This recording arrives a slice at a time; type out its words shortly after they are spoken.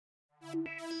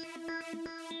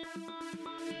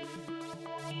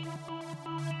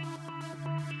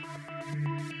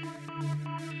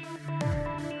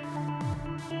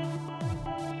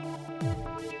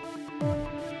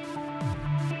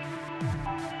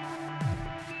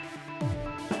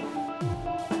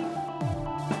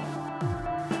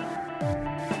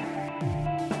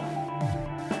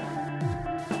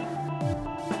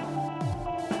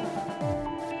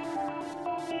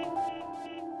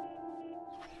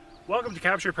Welcome to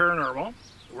Capture Paranormal.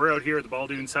 We're out here at the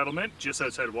Baldoon settlement just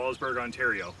outside of Wallaceburg,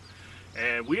 Ontario.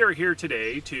 And we are here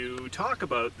today to talk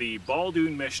about the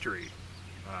Baldoon mystery.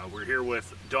 We're here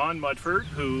with Dawne Mudford,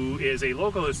 who is a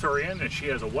local historian, and she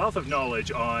has a wealth of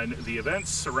knowledge on the events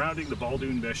surrounding the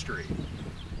Baldoon mystery.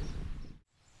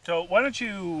 So why don't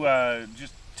you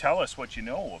just tell us what you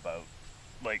know about,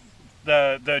 like,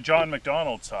 the John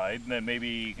MacDonald side, and then maybe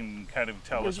you can kind of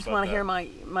tell us about You just want to hear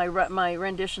my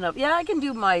rendition of, yeah, I can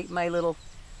do my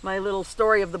little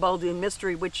story of the Baldoon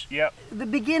mystery, which the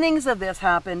beginnings of this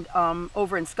happened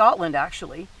over in Scotland,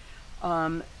 actually.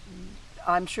 I'm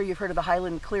sure you've heard of the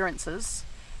Highland clearances,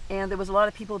 and there was a lot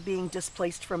of people being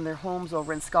displaced from their homes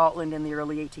over in Scotland in the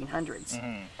early 1800s.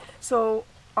 Mm-hmm. So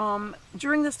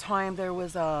during this time there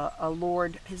was a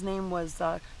lord, his name was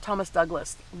Thomas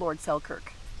Douglas, Lord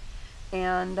Selkirk.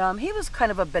 And he was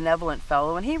kind of a benevolent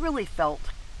fellow, and he really felt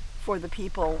for the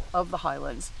people of the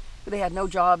Highlands. They had no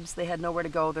jobs, they had nowhere to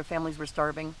go, their families were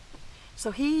starving.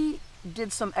 So he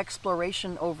did some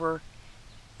exploration over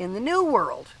in the New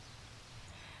World.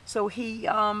 So he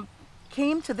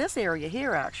came to this area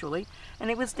here, actually, and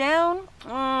it was down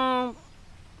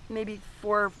maybe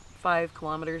 4 or 5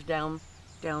 kilometers down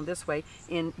this way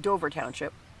in Dover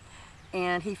Township.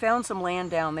 And he found some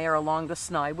land down there along the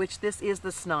Snye, which this is the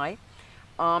Snye.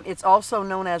 It's also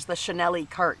known as the Chenelly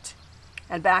Cart,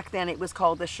 and back then it was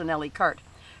called the Chenelly Cart.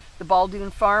 The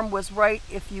Baldoon farm was right,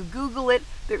 if you Google it,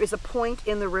 there is a point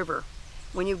in the river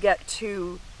when you get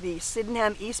to the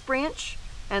Sydenham East Branch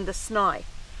and the Snye.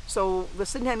 So the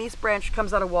Sydenham East Branch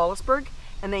comes out of Wallaceburg,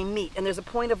 and they meet, and there's a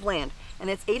point of land, and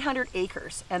it's 800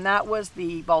 acres, and that was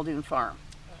the Baldoon farm.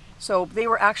 So they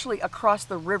were actually across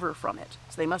the river from it,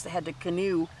 so they must have had to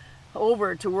canoe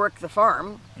over to work the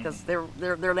farm because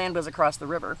their land was across the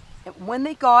river. And when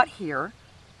they got here,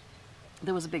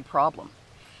 there was a big problem.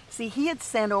 See, he had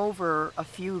sent over a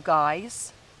few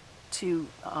guys to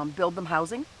build them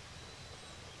housing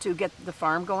to get the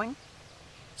farm going.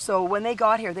 So when they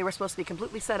got here, they were supposed to be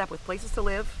completely set up with places to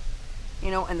live, you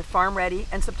know, and the farm ready.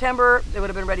 And September, they would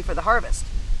have been ready for the harvest.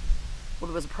 Well,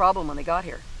 there was a problem when they got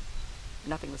here.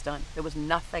 Nothing was done. There was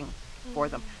nothing for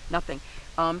them, nothing.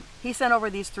 He sent over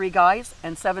these 3 guys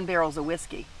and 7 barrels of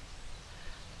whiskey.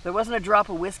 There wasn't a drop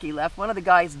of whiskey left. One of the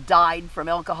guys died from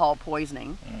alcohol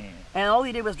poisoning, and all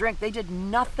he did was drink. They did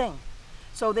nothing.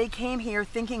 So they came here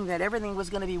thinking that everything was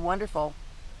going to be wonderful,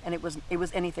 and it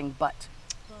was anything but.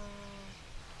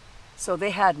 So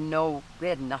they had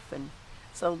nothing.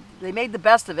 So they made the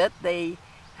best of it. They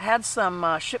had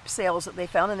some ship sails that they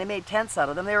found, and they made tents out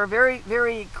of them. They were very,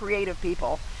 very creative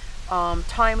people.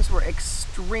 Times were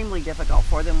extremely difficult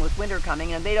for them with winter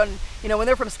coming, and they don't, you know, when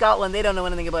they're from Scotland, they don't know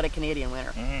anything about a Canadian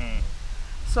winter.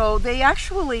 So they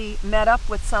actually met up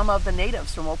with some of the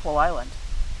natives from Walpole Island,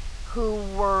 who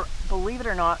were, believe it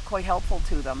or not, quite helpful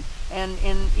to them. And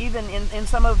even in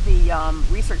some of the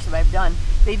research that I've done,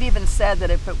 they've even said that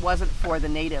if it wasn't for the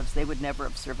natives, they would never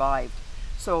have survived.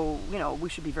 So, you know, we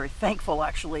should be very thankful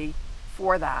actually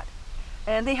for that.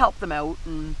 And they helped them out,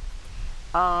 and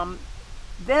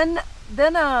then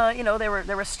you know, they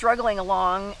were struggling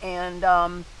along, and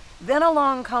then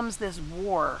along comes this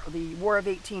war. The War of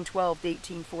 1812 to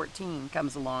 1814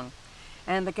 comes along,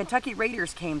 and the Kentucky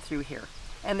Raiders came through here,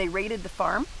 and they raided the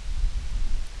farm,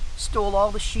 stole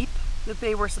all the sheep that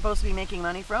they were supposed to be making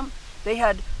money from. They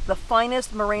had the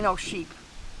finest merino sheep,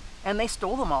 and they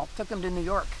stole them all, took them to New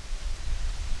York.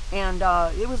 And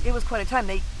it was quite a time.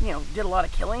 They, you know, did a lot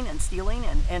of killing and stealing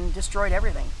and destroyed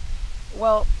everything.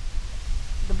 Well,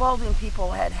 the Baldoon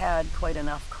people had quite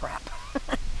enough crap.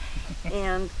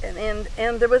 and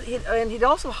there was, he'd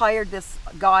also hired this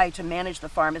guy to manage the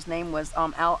farm. His name was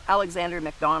Alexander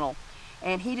MacDonald,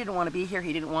 and he didn't want to be here.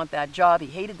 He didn't want that job. He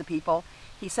hated the people.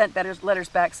 He sent letters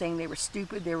back saying they were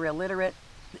stupid, they were illiterate.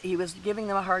 He was giving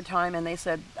them a hard time, and they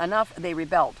said enough. They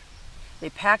rebelled. They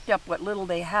packed up what little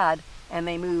they had, and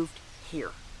they moved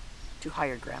here to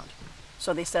higher ground.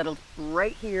 So they settled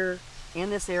right here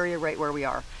in this area, right where we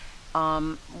are.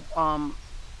 One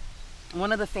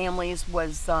of the families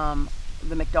was the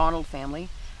MacDonald family,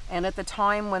 and at the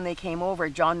time when they came over,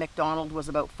 John MacDonald was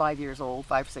about 5 years old,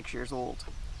 5, 6 years old.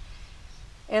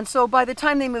 And so by the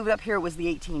time they moved up here, it was the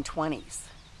 1820s.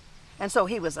 And so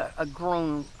he was a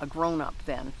grown up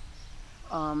then.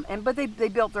 But they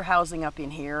built their housing up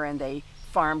in here, and they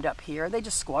farmed up here. They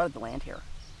just squatted the land here.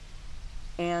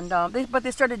 And but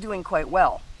they started doing quite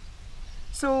well.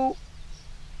 So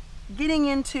getting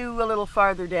into a little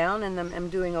farther down, and I'm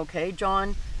doing okay.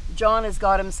 John has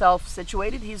got himself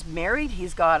situated. He's married.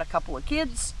 He's got a couple of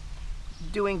kids,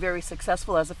 doing very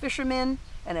successful as a fisherman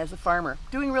and as a farmer,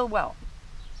 doing real well.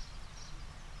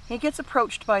 He gets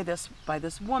approached by this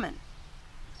woman,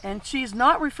 and she's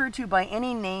not referred to by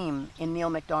any name in Neil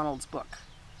MacDonald's book.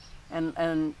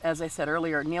 And as I said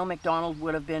earlier, Neil MacDonald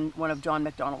would have been one of John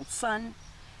MacDonald's son,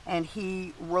 and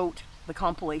he wrote the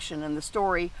compilation and the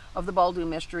story of the Baldoon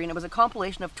mystery, and it was a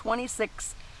compilation of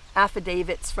 26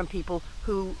 affidavits from people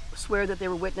who swear that they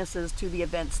were witnesses to the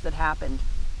events that happened.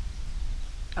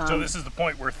 So this is the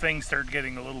point where things started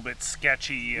getting a little bit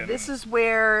sketchy. And this is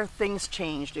where things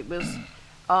changed. It was,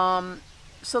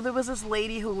 so there was this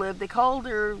lady who lived, they called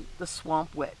her the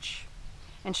Swamp Witch.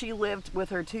 And she lived with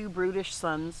her 2 brutish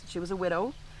sons. She was a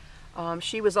widow.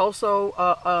 She was also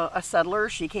a settler.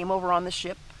 She came over on the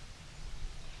ship.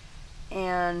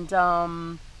 And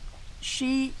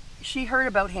she heard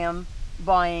about him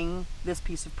buying this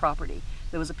piece of property.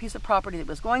 There was a piece of property that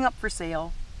was going up for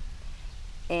sale,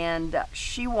 and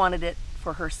she wanted it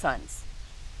for her sons.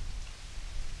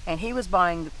 And he was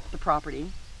buying the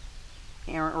property,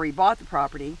 or he bought the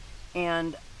property,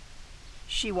 and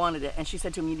she wanted it. And she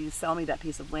said to him, "You need to sell me that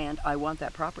piece of land. I want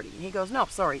that property." And he goes, "No,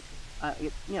 sorry,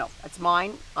 it's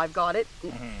mine. I've got it."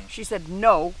 Mm-hmm. She said,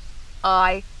 "No,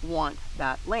 I want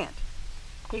that land."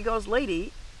 He goes,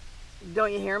 "Lady,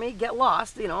 don't you hear me? Get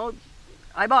lost,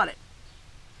 I bought it."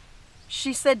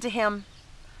 She said to him,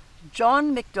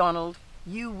 "John MacDonald,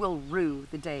 you will rue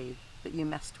the day that you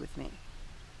messed with me."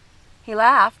 He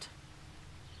laughed.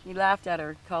 He laughed at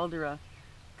her, called her a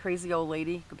crazy old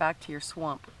lady. "Go back to your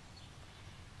swamp."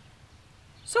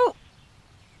 So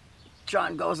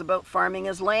John goes about farming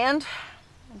his land,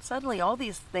 and suddenly all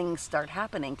these things start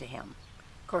happening to him.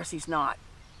 Of course, he's not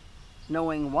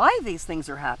knowing why these things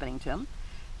are happening to him,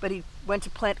 but he went to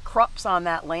plant crops on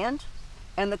that land,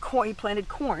 and he planted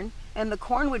corn, and the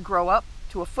corn would grow up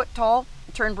to a foot tall,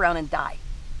 turn brown, and die.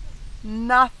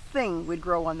 Nothing would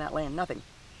grow on that land, nothing.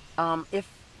 If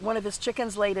one of his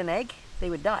chickens laid an egg, they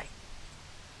would die.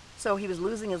 So he was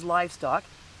losing his livestock.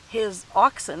 His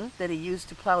oxen that he used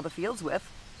to plow the fields with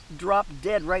dropped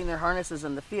dead right in their harnesses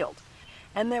in the field.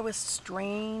 And there was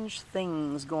strange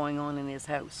things going on in his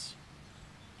house.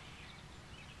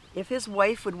 If his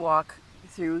wife would walk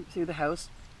through the house,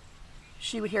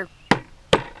 she would hear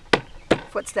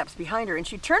footsteps behind her, and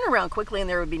she'd turn around quickly and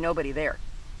there would be nobody there.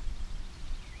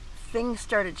 Things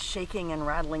started shaking and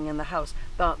rattling in the house.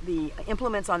 The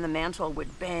implements on the mantle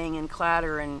would bang and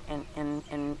clatter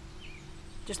and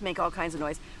just make all kinds of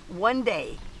noise. One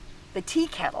day, the tea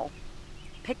kettle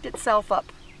picked itself up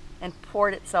and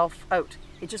poured itself out.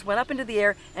 It just went up into the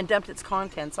air and dumped its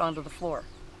contents onto the floor.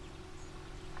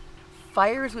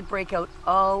 Fires would break out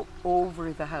all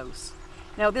over the house.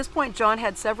 Now at this point, John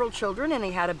had several children and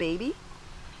he had a baby.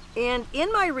 And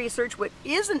in my research, what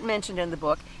isn't mentioned in the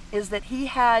book is that he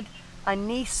had a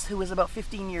niece who was about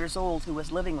 15 years old who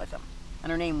was living with him,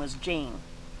 and her name was Jane.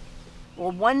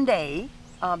 Well, one day,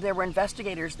 there were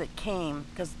investigators that came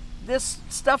because this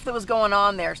stuff that was going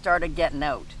on there started getting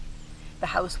out. The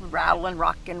house would rattle and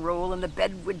rock and roll, and the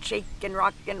bed would shake and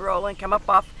rock and roll and come up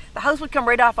off. The house would come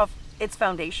right off of its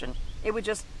foundation. It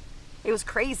was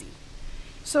crazy.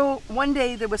 So one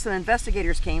day there was some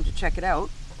investigators came to check it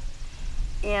out,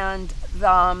 and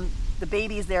the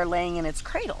baby's there laying in its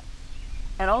cradle.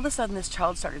 And all of a sudden this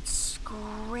child started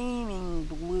screaming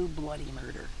blue bloody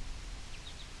murder.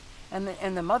 And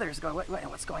the mother's going,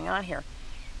 what's going on here?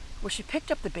 Well, she picked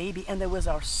up the baby, and there was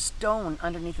a stone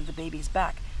underneath of the baby's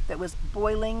back that was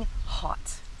boiling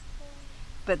hot.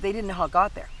 But they didn't know how it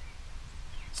got there.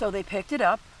 So they picked it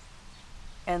up,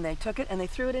 and they took it, and they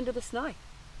threw it into the sny.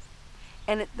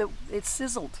 And it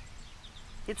sizzled.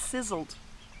 It sizzled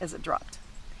as it dropped.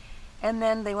 And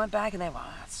then they went back, and wow,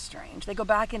 that's strange. They go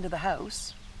back into the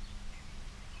house,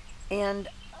 and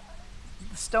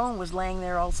the stone was laying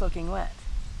there all soaking wet.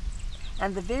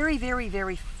 And the very, very,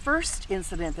 very first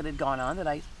incident that had gone on, that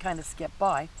I kind of skipped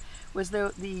by, was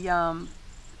the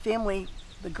family,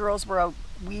 the girls were out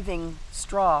weaving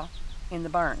straw in the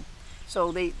barn.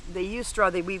 So they used straw,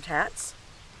 they weaved hats.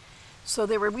 So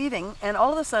they were weaving, and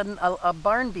all of a sudden a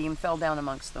barn beam fell down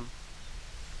amongst them.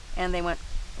 And they went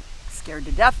scared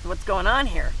to death, what's going on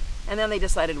here? And then they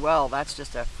decided, well, that's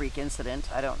just a freak incident.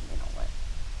 I don't, what.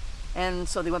 And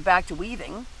so they went back to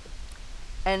weaving.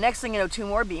 And next thing you know, 2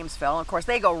 more beams fell. And of course,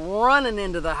 they go running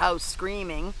into the house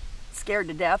screaming. scared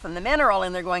to death, and the men are all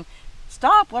in there going,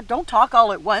 "Stop! What? Don't talk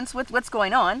all at once. What's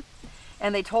going on?"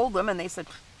 And they told them, and they said,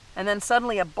 and then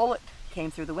suddenly a bullet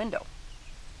came through the window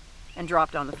and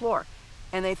dropped on the floor.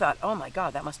 And they thought, "Oh my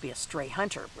God, that must be a stray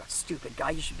hunter. Stupid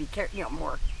guy, you should be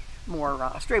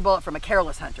a stray bullet from a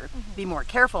careless hunter. Be more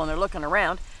careful." And they're looking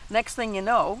around. Next thing you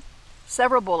know,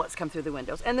 several bullets come through the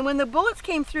windows. And then when the bullets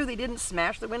came through, they didn't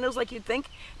smash the windows like you'd think.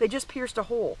 They just pierced a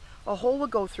hole. A hole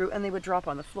would go through and they would drop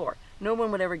on the floor. No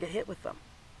one would ever get hit with them.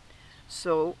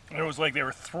 So it was like they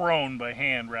were thrown by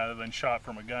hand rather than shot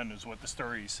from a gun, is what the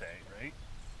stories say, right?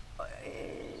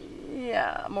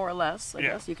 Yeah, more or less. I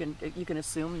guess you can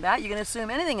assume that. You can assume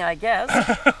anything, I guess.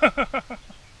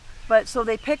 But so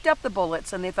they picked up the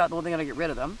bullets and they thought, well, they're going to get rid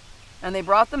of them. And they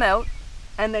brought them out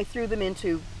and they threw them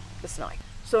into the snow.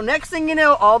 So next thing you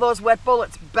know, all those wet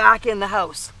bullets back in the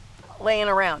house, laying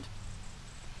around.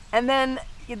 And then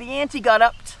the ante got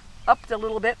upped a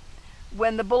little bit.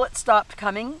 When the bullets stopped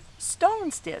coming,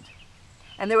 stones did.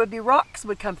 And there would be rocks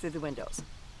would come through the windows.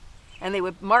 And they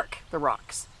would mark the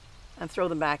rocks and throw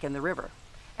them back in the river.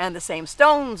 And the same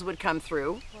stones would come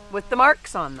through with the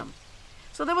marks on them.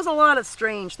 So there was a lot of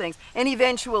strange things. And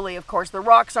eventually, of course, the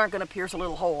rocks aren't going to pierce a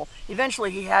little hole.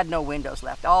 Eventually, he had no windows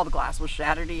left. All the glass was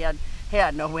shattered. He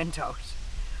had no windows.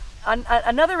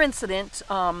 Another incident,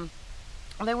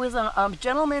 there was a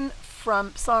gentleman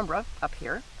from Sombra up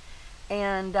here,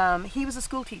 and he was a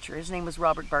school teacher. His name was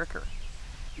Robert Barker.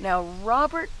 Now,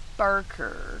 Robert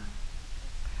Barker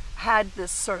had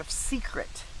this sort of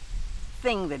secret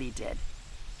thing that he did.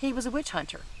 He was a witch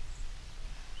hunter.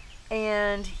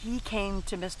 And he came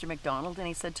to Mr. McDonald and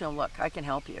he said to him, "Look, I can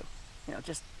help you.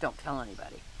 Just don't tell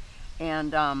anybody.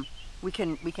 And we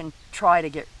can try to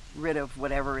get rid of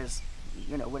whatever is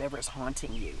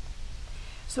haunting you."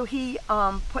 So he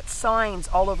put signs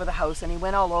all over the house, and he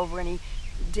went all over and he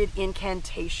did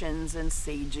incantations and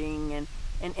saging,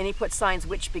 and he put signs,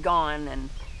 "Witch begone,"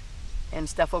 and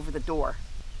stuff over the door.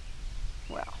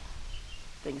 Well,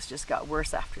 things just got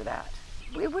worse after that.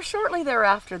 It was shortly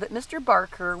thereafter that Mr.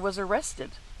 Barker was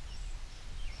arrested.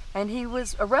 And he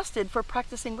was arrested for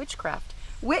practicing witchcraft,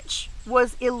 which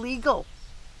was illegal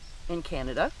in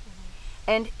Canada.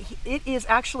 And it is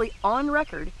actually on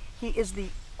record, he is the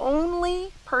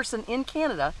only person in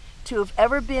Canada to have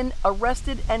ever been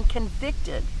arrested and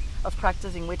convicted of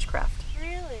practicing witchcraft.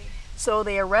 Really? So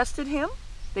they arrested him,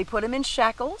 they put him in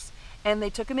shackles, and they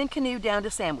took him in canoe down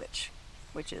to Sandwich,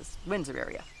 which is Windsor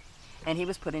area. And he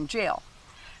was put in jail.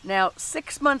 Now,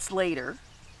 6 months later,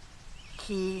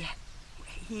 he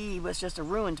was just a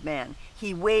ruined man.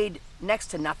 He weighed next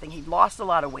to nothing. He'd lost a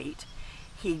lot of weight.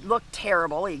 He looked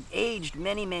terrible. He aged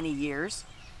many, many years.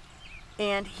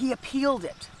 And he appealed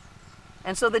it.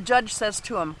 And so the judge says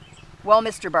to him, "Well,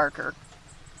 Mr. Barker,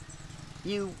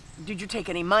 did you take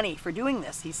any money for doing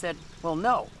this?" He said, "Well,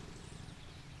 no."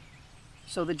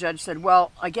 So the judge said,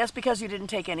 "Well, I guess because you didn't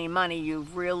take any money,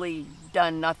 you've really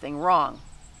done nothing wrong.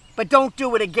 But don't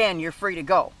do it again. You're free to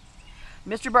go."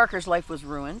 Mr. Barker's life was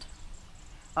ruined.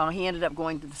 He ended up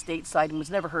going to the stateside and was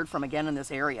never heard from again in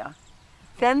this area.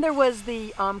 Then there was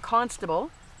the constable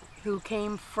who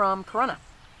came from Corunna.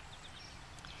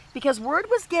 Because word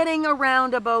was getting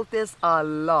around about this a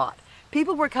lot.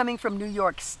 People were coming from New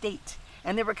York State,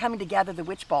 and they were coming to gather the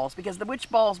witch balls, because the witch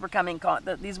balls were coming,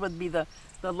 these would be the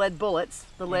lead bullets,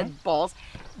 the lead balls.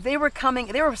 They were coming,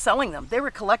 they were selling them. They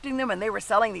were collecting them, and they were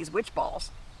selling these witch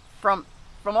balls from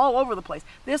all over the place.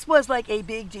 This was like a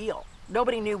big deal.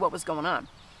 Nobody knew what was going on.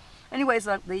 Anyways,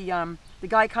 the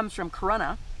guy comes from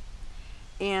Corunna,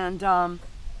 and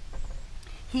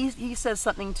he says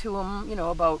something to him,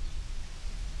 about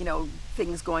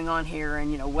things going on here,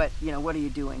 and what are you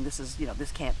doing? This is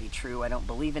this can't be true. I don't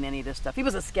believe in any of this stuff. He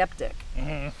was a skeptic.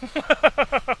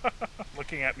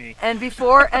 Looking at me. And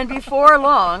before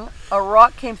long, a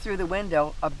rock came through the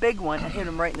window, a big one, and hit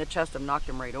him right in the chest and knocked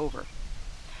him right over.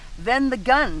 Then the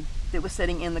gun that was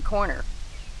sitting in the corner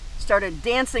started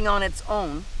dancing on its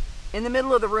own in the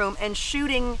middle of the room and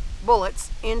shooting bullets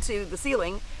into the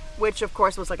ceiling, which of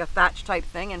course was like a thatch type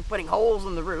thing, and putting holes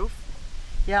in the roof.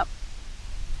 Yep.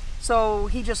 So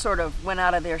he just sort of went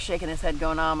out of there shaking his head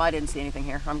going, I didn't see anything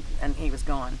here, and he was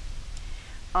gone.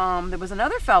 There was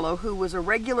another fellow who was a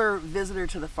regular visitor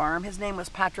to the farm. His name was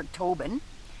Patrick Tobin,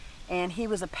 and he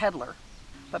was a peddler.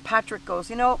 But Patrick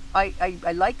goes,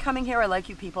 I like coming here. I like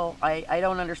you people. I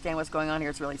don't understand what's going on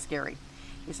here. It's really scary.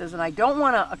 He says, and I don't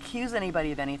want to accuse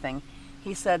anybody of anything.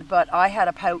 He said, but I had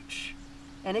a pouch,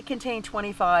 and it contained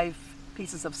 25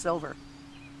 pieces of silver,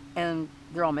 and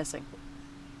they're all missing.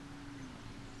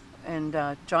 And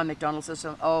John McDonald says,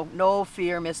 "Oh, no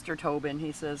fear, Mr. Tobin."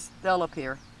 He says, "They'll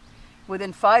appear."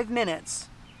 Within 5 minutes,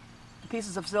 the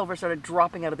pieces of silver started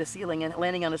dropping out of the ceiling and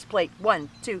landing on his plate. 1,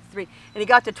 2, 3. And he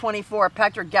got to 24.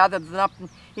 Patrick gathered them up and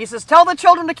he says, "Tell the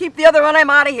children to keep the other one. I'm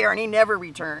out of here." And he never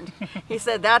returned. He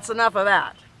said, "That's enough of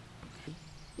that."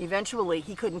 Eventually,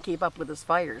 he couldn't keep up with his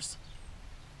fires.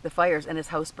 The fires, and his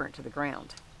house burnt to the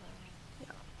ground.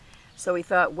 Yeah. So he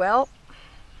thought, well,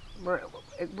 we're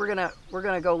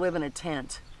gonna go live in a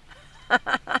tent.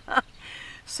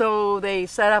 So they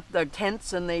set up their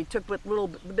tents, and they took what little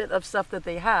bit of stuff that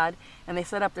they had, and they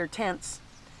set up their tents.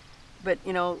 But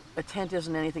you know, a tent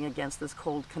isn't anything against this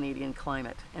cold Canadian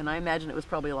climate. And I imagine it was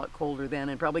probably a lot colder then,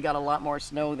 and probably got a lot more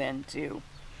snow then too.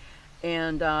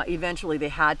 And eventually they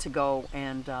had to go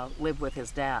and live with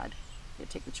his dad. They'd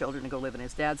take the children to go live in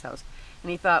his dad's house.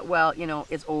 And he thought, well, you know,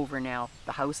 it's over now.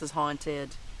 The house is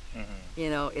haunted. You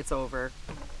know, it's over.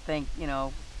 You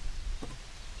know,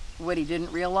 what he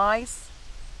didn't realize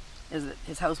is that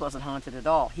his house wasn't haunted at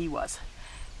all. He was.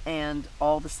 And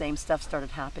all the same stuff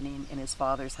started happening in his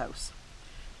father's house.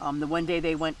 The one day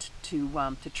they went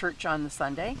to church on the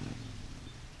Sunday,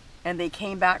 and they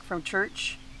came back from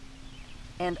church,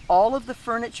 and all of the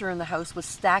furniture in the house was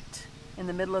stacked in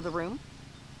the middle of the room,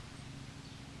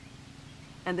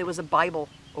 and there was a Bible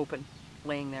open,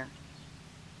 laying there,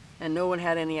 and no one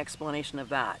had any explanation of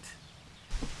that.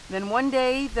 Then one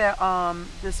day,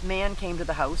 this man came to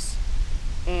the house,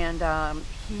 and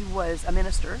he was a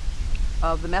minister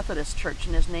of the Methodist Church,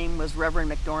 and his name was Reverend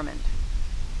McDormand.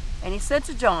 And he said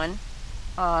to John,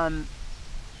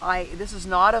 this is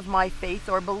not of my faith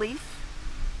or belief,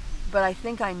 but I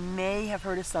think I may have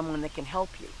heard of someone that can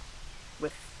help you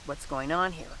with what's going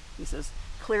on here. He says,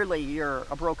 clearly you're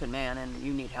a broken man and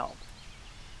you need help.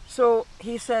 So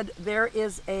he said, there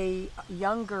is a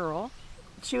young girl.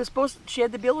 She was she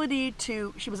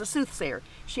was a soothsayer.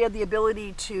 She had the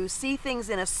ability to see things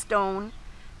in a stone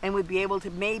and would be able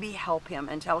to maybe help him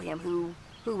and tell him who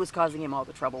was causing him all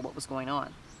the trouble, what was going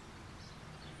on.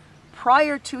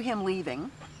 Prior to him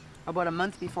leaving, about a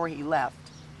month before he left,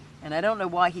 and I don't know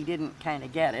why he didn't kind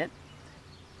of get it,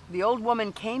 the old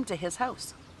woman came to his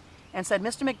house and said,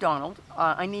 "Mr. McDonald,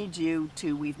 I need you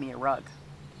to weave me a rug."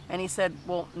 And he said,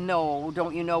 "Well, no,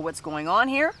 don't you know what's going on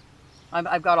here?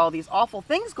 I've got all these awful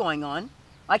things going on.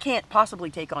 I can't possibly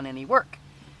take on any work."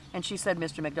 And she said,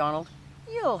 "Mr. McDonald,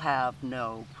 you'll have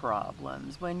no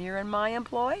problems when you're in my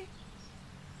employ."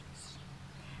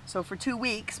 So for 2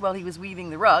 weeks, while he was weaving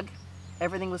the rug,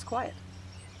 everything was quiet.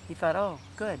 He thought, oh,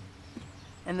 good.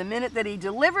 And the minute that he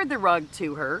delivered the rug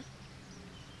to her,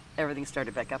 everything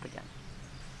started back up again.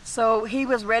 So he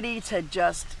was ready to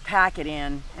just pack it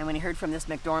in. And when he heard from this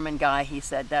McDormand guy, he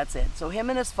said, that's it. So him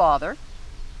and his father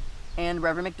and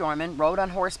Reverend McDormand rode on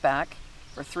horseback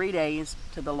for 3 days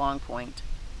to the Long Point,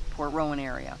 Port Rowan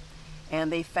area.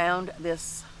 And they found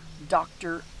this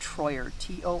Dr. Troyer,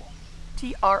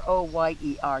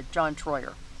 T-R-O-Y-E-R, John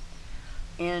Troyer.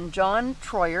 And John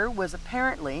Troyer was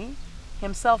apparently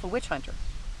himself a witch hunter.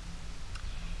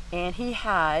 And he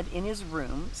had in his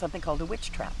room something called a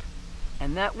witch trap.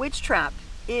 And that witch trap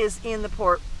is in the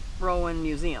Port Rowan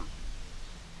Museum.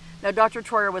 Now, Dr.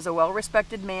 Troyer was a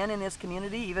well-respected man in his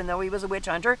community, even though he was a witch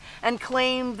hunter, and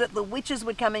claimed that the witches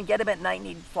would come and get him at night, and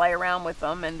he'd fly around with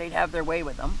them, and they'd have their way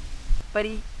with them. But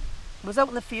he was out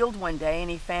in the field one day, and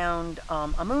he found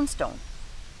a moonstone,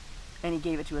 and he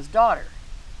gave it to his daughter.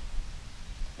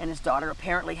 And his daughter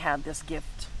apparently had this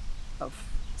gift of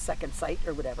second sight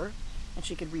or whatever, and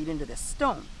she could read into this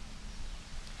stone.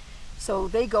 So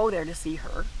they go there to see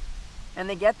her, and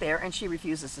they get there, and she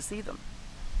refuses to see them.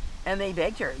 And they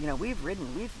begged her, you know,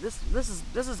 this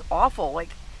is awful. Like,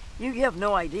 you have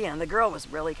no idea. And the girl was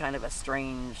really kind of a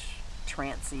strange,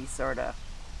 trancy sort of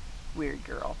weird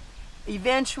girl.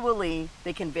 Eventually,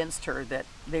 they convinced her that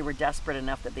they were desperate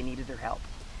enough that they needed her help.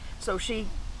 So she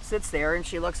sits there and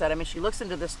she looks at him and she looks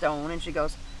into the stone and she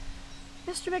goes,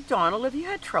 "Mr. McDonald, have you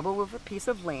had trouble with a piece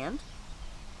of land?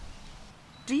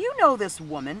 Do you know this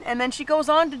woman?" And then she goes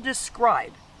on to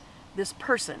describe this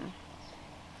person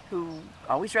who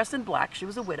always dressed in black. She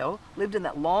was a widow, lived in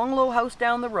that long, low house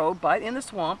down the road in the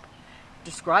swamp,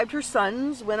 described her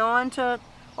sons, went on to,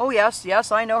 "Oh,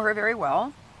 yes, I know her very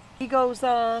well." He goes,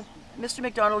 "Mr.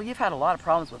 McDonald, you've had a lot of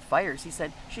problems with fires."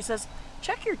 She says,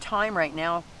 "Check your time right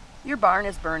now. Your barn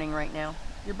is burning right now.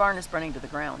 Your barn is burning to the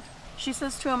ground." She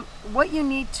says to him, "What you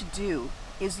need to do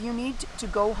is you need to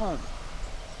go home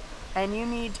and you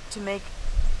need to make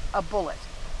a bullet."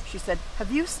 She said,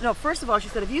 first of all, she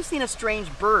said, "Have you seen a strange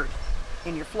bird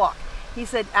in your flock?" He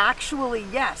said, "Actually,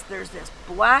 yes, there's this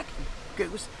black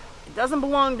goose. It doesn't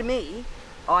belong to me.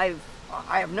 I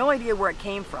have no idea where it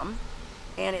came from,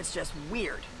 and it's just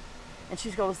weird." And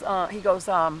he goes,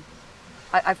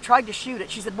 "I've tried to shoot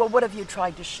it." She said, "Well, what have you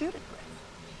tried to shoot it with?"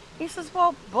 He says,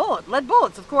 well, lead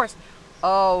bullets, of course.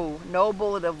 Oh, no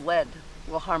bullet of lead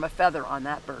will harm a feather on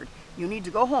that bird. You need to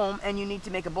go home and you need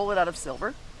to make a bullet out of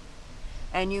silver.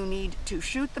 And you need to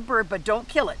shoot the bird, but don't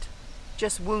kill it.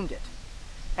 Just wound it.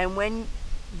 And when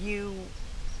you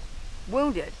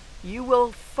wound it, you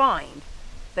will find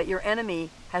that your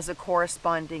enemy has a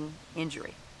corresponding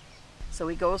injury. So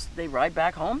he goes, they ride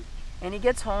back home, and he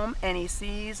gets home and he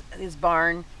sees his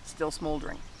barn still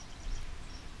smoldering.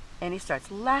 And he starts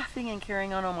laughing and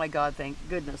carrying on. Oh my God, thank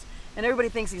goodness. And everybody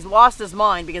thinks he's lost his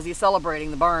mind because he's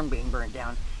celebrating the barn being burned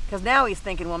down. Because now he's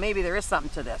thinking, well, maybe there is something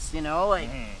to this, you know, like,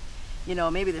 you know,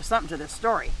 maybe there's something to this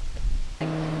story.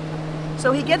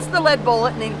 So he gets the lead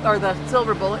bullet, or the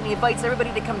silver bullet, and he invites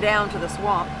everybody to come down to the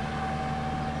swamp,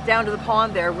 down to the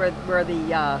pond there where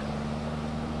the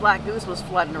Black Goose was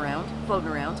floating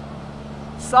around.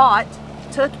 Saw it,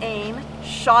 took aim,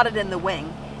 shot it in the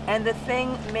wing, and the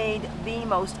thing made the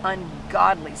most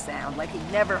ungodly sound, like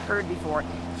he'd never heard before.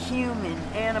 Human,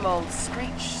 animal,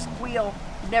 screech, squeal,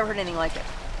 never heard anything like it.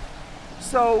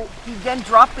 So he then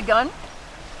dropped the gun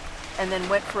and then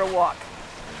went for a walk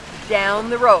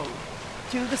down the road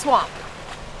to the swamp,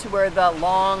 to where the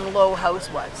long, low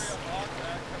house was.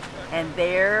 And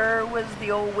there was the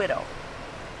old widow.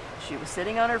 She was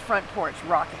sitting on her front porch,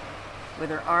 rocking, with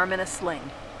her arm in a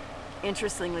sling.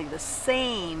 Interestingly, the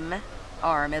same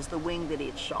arm as the wing that he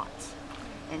had shot.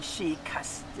 And she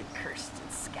cussed and cursed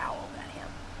and scowled at him.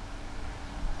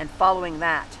 And following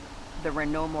that, there were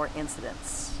no more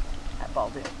incidents at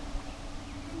Baldoon.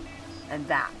 And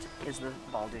that is the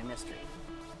Baldoon mystery.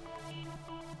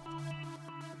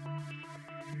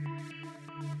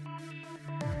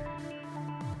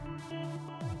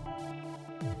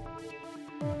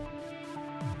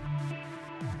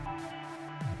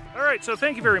 All right, so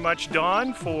thank you very much,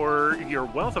 Dawne, for your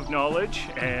wealth of knowledge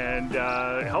and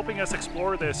helping us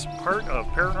explore this part of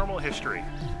paranormal history.